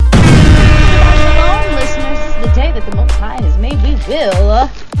will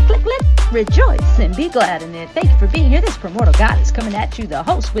rejoice and be glad in it. Thank you for being here. This Primordial Goddess coming at you, the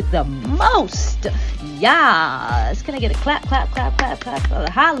host with the most. Yes. Can I get a clap, clap, clap, clap, clap?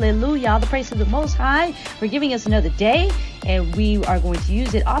 Hallelujah. All the praise to the Most High for giving us another day. And we are going to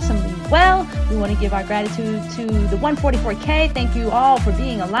use it awesomely well. We want to give our gratitude to the 144K. Thank you all for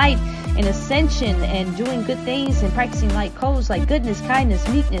being a light in ascension and doing good things and practicing light codes like goodness, kindness,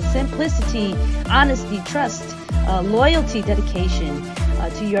 meekness, simplicity, honesty, trust, loyalty, dedication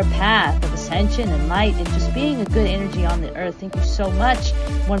to your path of ascension and light and just being a good energy on the earth. Thank you so much.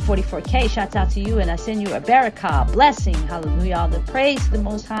 144K, shouts out to you, and I send you a barakah, blessing, hallelujah, all the praise to the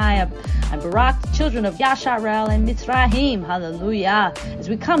Most High. I'm Barak, the children of Yasharel and Mitzrayim, hallelujah, as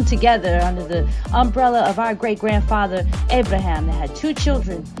we come together under the umbrella of our great-grandfather Abraham that had two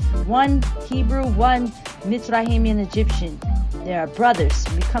children, one Hebrew, one Mitzrayimian Egyptian. They are brothers.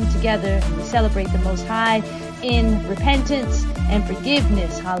 We come together and we celebrate the Most High in repentance and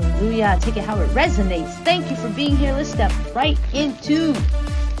forgiveness. Hallelujah. Take it how it resonates. Thank you for being here. Let's step right into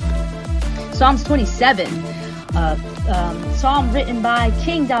Psalms 27. Psalm written by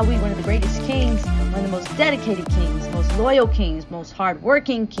King Dawid, one of the greatest kings, one of the most dedicated kings, most loyal kings, most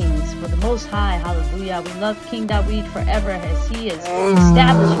hardworking kings for the Most High. Hallelujah. We love King Dawid forever as he has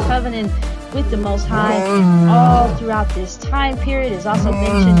established a covenant with the Most High all throughout this time period. Is also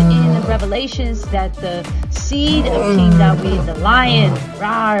mentioned in the Revelations that the seed of King Dawid, the lion,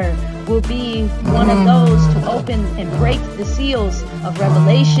 Rar, will be one of those to open and break the seals of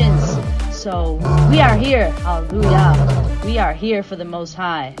Revelations. So we are here, hallelujah. We are here for the Most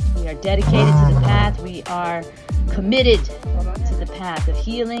High. We are dedicated to the path. We are committed to the path of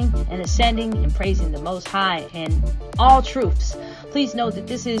healing and ascending and praising the Most High and all truths. Please note that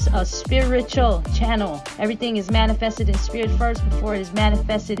this is a spiritual channel. Everything is manifested in spirit first before it is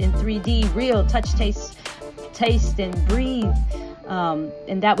manifested in 3D, real, touch, taste and breathe.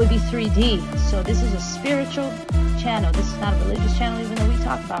 And that would be 3D. So this is a spiritual channel. This is not a religious channel, even though we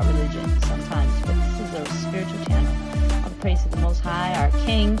talk about religion sometimes. But this is a spiritual channel. All the praise to the Most High, our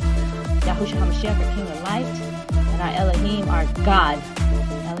King, Yahushua HaMashiach, our King of Light, and our Elohim, our God.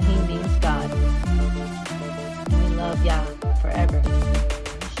 Elohim means God. And we love Yah forever.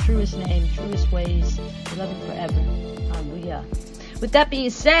 His truest name, truest ways. We love him forever. Hallelujah. With that being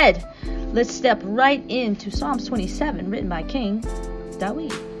said, let's step right into Psalms 27, written by King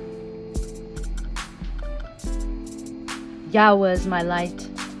Dawid. Yahweh is my light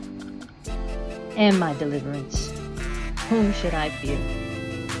and my deliverance. Whom should I fear?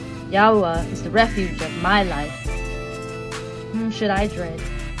 Yahweh is the refuge of my life. Whom should I dread?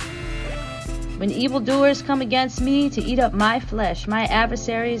 When evildoers come against me to eat up my flesh, my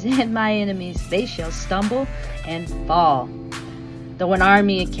adversaries and my enemies, they shall stumble and fall. Though an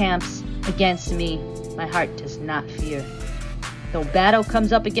army encamps against me, my heart does not fear. Though battle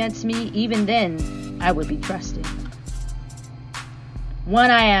comes up against me, even then I would be trusted.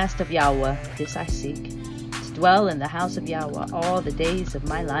 One I asked of Yahweh, this I seek, to dwell in the house of Yahweh all the days of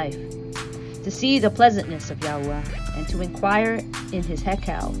my life, to see the pleasantness of Yahweh, and to inquire in his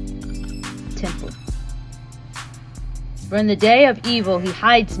Hekal temple. For in the day of evil he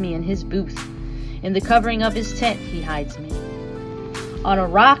hides me in his booth, in the covering of his tent he hides me. On a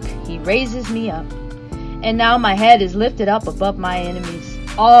rock he raises me up, and now my head is lifted up above my enemies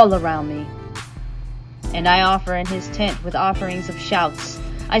all around me. And I offer in his tent with offerings of shouts.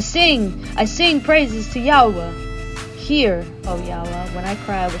 I sing praises to Yahweh. Hear, O Yahweh, when I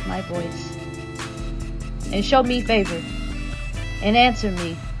cry with my voice. And show me favor, and answer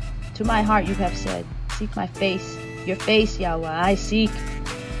me. To my heart you have said, seek my face, your face, Yahweh, I seek.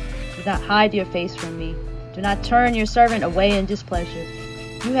 Do not hide your face from me. Do not turn your servant away in displeasure.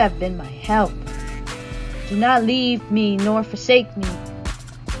 You have been my help. Do not leave me nor forsake me,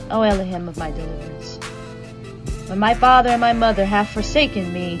 O Elohim of my deliverance. When my father and my mother have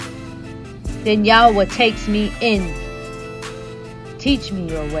forsaken me, then Yahweh takes me in. Teach me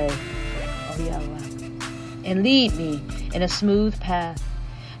your way, O Yahweh, and lead me in a smooth path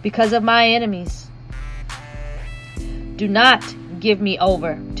because of my enemies. Do not give me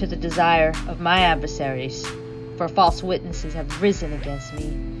over to the desire of my adversaries, for false witnesses have risen against me,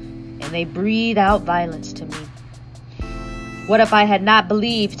 and they breathe out violence to me. What if I had not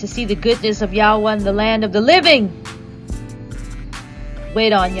believed to see the goodness of Yahweh in the land of the living?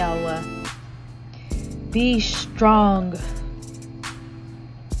 Wait on Yahweh. Be strong,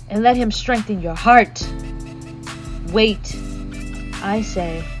 and let him strengthen your heart. Wait, I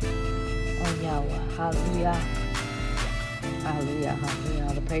say, on Yahweh. Hallelujah. Hallelujah, hallelujah.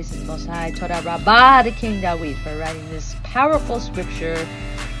 All the praise to the Most High. Toda Rabbah, the King Dawid, for writing this powerful scripture.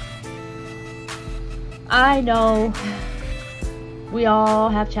 I know We all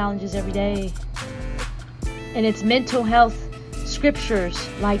have challenges every day. And it's mental health scriptures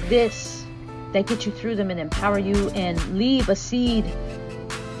like this that get you through them and empower you and leave a seed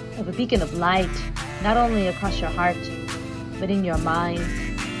of a beacon of light, not only across your heart, but in your mind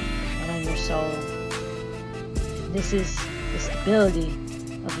and on your soul. This is the stability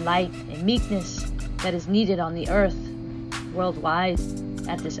of light and meekness that is needed on the earth worldwide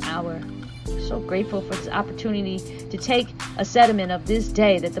at this hour. So grateful for this opportunity to take a sediment of this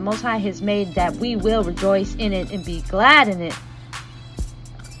day that the Most High has made, that we will rejoice in it and be glad in it.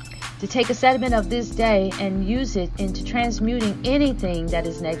 To take a sediment of this day and use it into transmuting anything that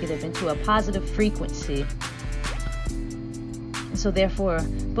is negative into a positive frequency. And so therefore,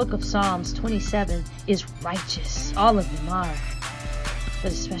 Book of Psalms 27 is righteous. All of them are.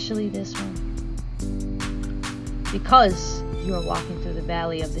 But especially this one. Because you are walking through the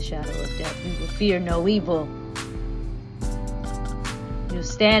valley of the shadow of death, you will fear no evil. You'll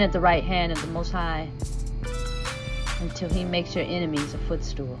stand at the right hand of the Most High until He makes your enemies a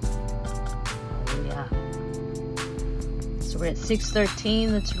footstool. Hallelujah. So we're at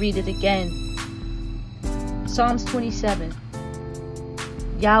 6:13. Let's read it again. Psalms 27.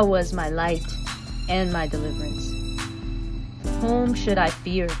 Yahweh is my light and my deliverance. Whom should I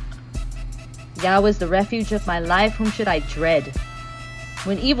fear? Yahweh is the refuge of my life. Whom should I dread?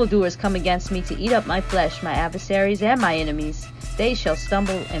 When evildoers come against me to eat up my flesh, my adversaries and my enemies, they shall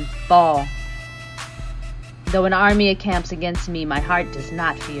stumble and fall. Though an army encamps against me, my heart does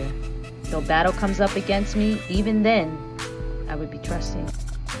not fear. Though battle comes up against me, even then I would be trusting.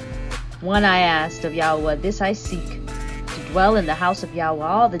 One I asked of Yahweh, this I seek, to dwell in the house of Yahweh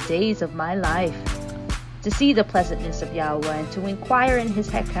all the days of my life, to see the pleasantness of Yahweh and to inquire in His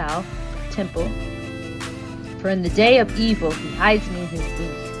Hekal temple. For in the day of evil He hides me in His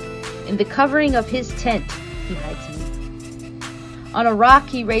booth. In the covering of His tent He hides me. On a rock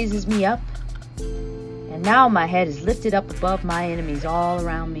He raises me up. And now my head is lifted up above my enemies all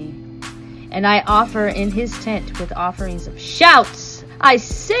around me. And I offer in His tent with offerings of shouts. I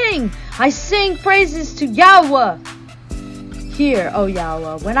sing praises to Yahweh. Hear, O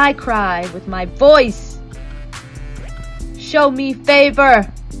Yahweh, when I cry with my voice. Show me favor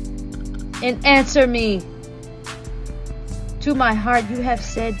and answer me. To my heart you have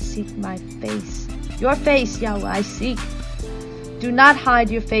said, seek my face. Your face, Yahweh, I seek. Do not hide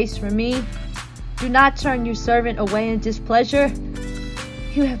your face from me. Do not turn your servant away in displeasure.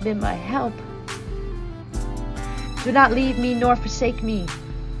 You have been my help. Do not leave me nor forsake me,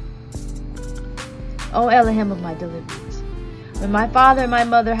 O Elohim of my deliverance. When my father and my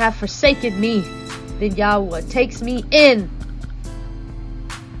mother have forsaken me, then Yahweh takes me in.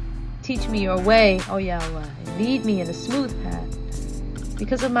 Teach me your way, O Yahweh, and lead me in a smooth path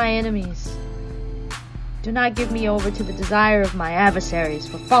because of my enemies. Do not give me over to the desire of my adversaries,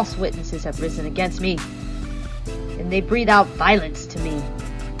 for false witnesses have risen against me, and they breathe out violence to me.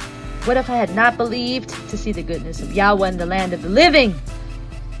 What if I had not believed to see the goodness of Yahweh in the land of the living?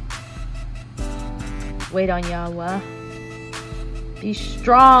 Wait on Yahweh. Be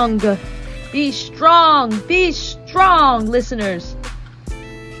strong. Be strong. Be strong, listeners.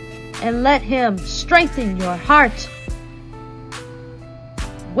 And let Him strengthen your heart.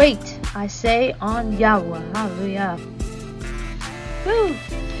 Wait, I say, on Yahweh. Hallelujah. Woo.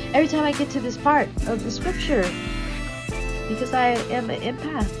 Every time I get to this part of the scripture, because I am an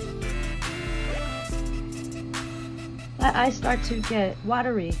empath, I start to get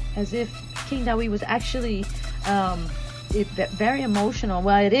watery, as if King Dawid was actually very emotional.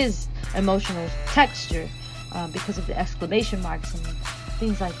 Well, it is emotional texture because of the exclamation marks and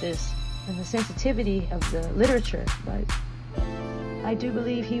things like this, and the sensitivity of the literature. But I do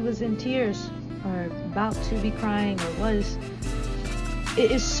believe he was in tears, or about to be crying, or was.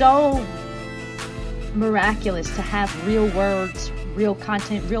 It is so miraculous to have real words, real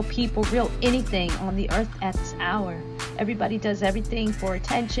content, real people, real anything on the earth at this hour. Everybody does everything for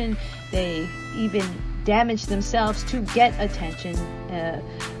attention. They even damage themselves to get attention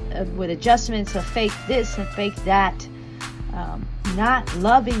with adjustments of fake this and fake that. Not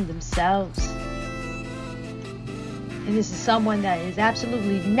loving themselves. And this is someone that is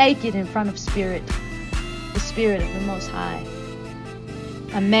absolutely naked in front of spirit, the Spirit of the Most High.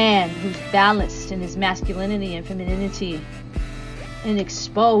 A man who's balanced in his masculinity and femininity and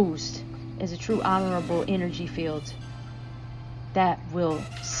exposed as a true honorable energy field that will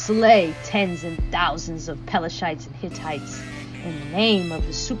slay tens and thousands of Pelishites and Hittites in the name of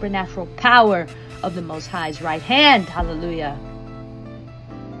the supernatural power of the Most High's right hand. Hallelujah.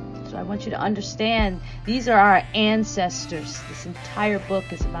 So I want you to understand, these are our ancestors. This entire book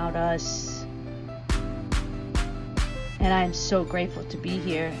is about us. And I am so grateful to be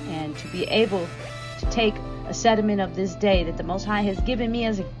here and to be able to take a sediment of this day that the Most High has given me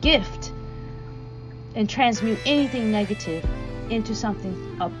as a gift and transmute anything negative into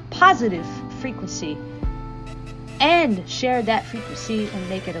something, a positive frequency, and share that frequency and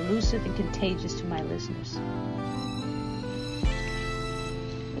make it elusive and contagious to my listeners.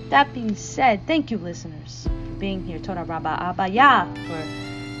 With that being said, thank you, listeners, for being here. Toda Rabba Abaya,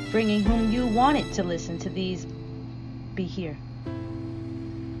 for bringing whom you wanted to listen to these be here.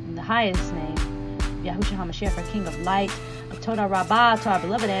 In the highest name, Yahushua HaMashiach, our King of Light, Toda Rabbah, to our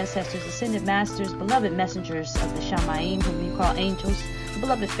beloved ancestors, ascended masters, beloved messengers of the Shamayim, whom we call angels, the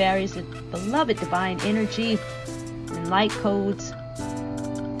beloved fairies, the beloved divine energy, and light codes.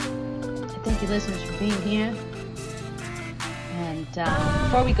 I thank you, listeners, for being here. And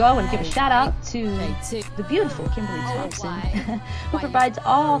before we go, I want to give a shout out to the beautiful Kimberly Thompson, who provides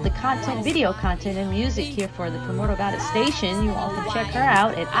all the content, video content, and music here for the Primordial Goddess Station. You all can check her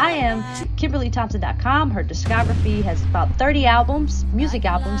out at IamKimberlyThompson.com. Her discography has about 30 albums, music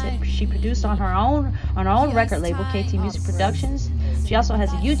albums that she produced on her own record label, KT Music Productions. She also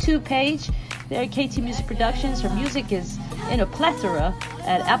has a YouTube page there, KT Music Productions. Her music is in a plethora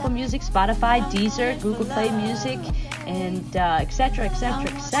at Apple Music, Spotify, Deezer, Google Play Music, and etc. She's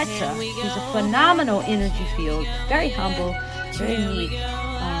a phenomenal energy field, very humble, very neat,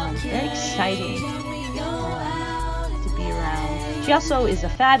 very exciting to be around. She also is a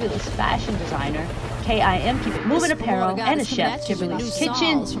fabulous fashion designer, KIM, Keep It Moving Apparel, and a chef, Kimberly's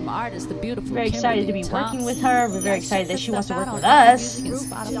Kitchen. Very excited to be working with her. We're very excited that she wants to work with us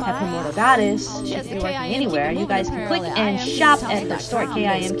at Primordial Goddess. She can be working anywhere. You guys can click and shop at the store at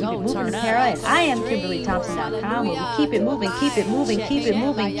KIM, Keep It Moving Apparel at IamKimberlyThompson.com, where we keep it moving, keep it moving, keep it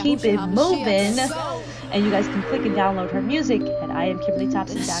moving, keep it moving. And you guys can click and download her music at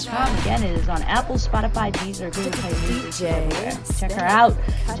IamKimberlyThompson.com. Again, it is on Apple, Spotify, Deezer, Google Play Music, everywhere. Check her out.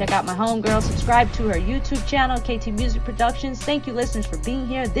 Check out my homegirl. Subscribe to her YouTube channel, KT Music Productions. Thank you, listeners, for being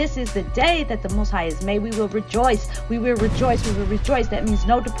here. This is the day that the Most High has made. We will rejoice. We will rejoice. We will rejoice. That means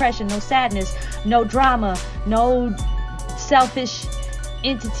no depression, no sadness, no drama, no selfish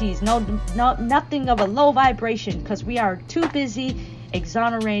entities, no nothing of a low vibration, because we are too busy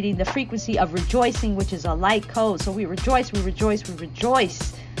exonerating the frequency of rejoicing, which is a light code. So we rejoice, we rejoice, we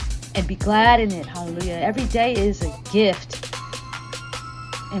rejoice, and be glad in it. Hallelujah. Every day is a gift.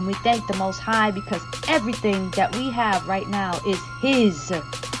 And we thank the Most High, because everything that we have right now is His.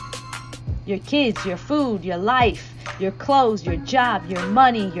 Your kids, your food, your life, your clothes, your job, your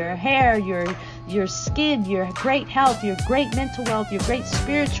money, your hair, your skin, your great health, your great mental wealth, your great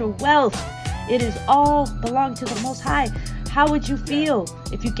spiritual wealth. It is all belong to the Most High. How would you feel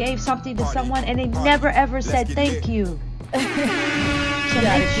if you gave something to someone and they never ever said thank you? So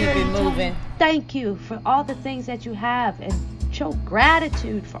make sure to moving. Thank you for all the things that you have, and show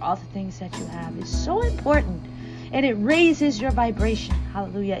gratitude for all the things that you have. It's so important, and it raises your vibration.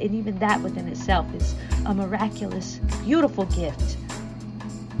 Hallelujah. And even that within itself is a miraculous, beautiful gift.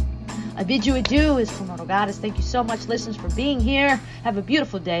 I bid you adieu as Primordial Goddess. Thank you so much, listeners, for being here. Have a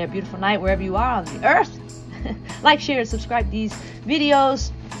beautiful day, a beautiful night, wherever you are on the earth. Like, share, and subscribe to these videos.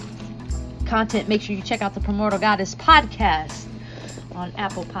 Content, make sure you check out the Primordial Goddess podcast on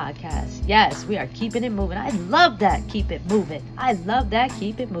Apple Podcasts. Yes, we are keeping it moving. I love that. Keep it moving. I love that.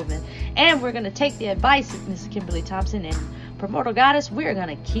 Keep it moving. And we're going to take the advice of Mrs. Kimberly Thompson and Primordial Goddess. We're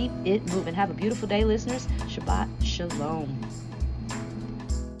going to keep it moving. Have a beautiful day, listeners. Shabbat Shalom.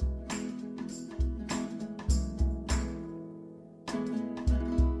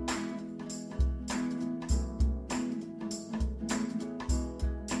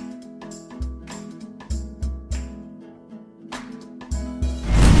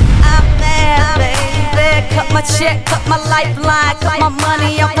 Cut my check, cut my lifeline, cut my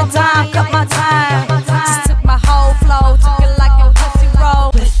money off the dime, cut my time. Just took my whole flow, took it like a pussy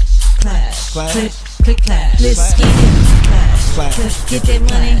roll. Click, clash, click, click, clash. Let's get it, clash, click, get that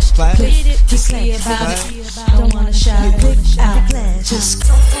money, click it, just see about it. Don't wanna shout, click out, clash, just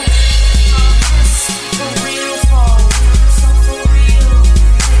go. For real, so for real,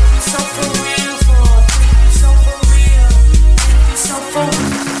 so for real, so for real, so for real.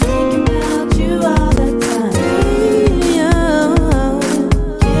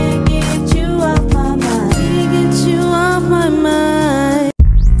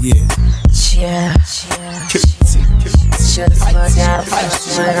 Shut the fuck out, put on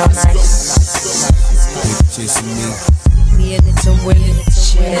nice.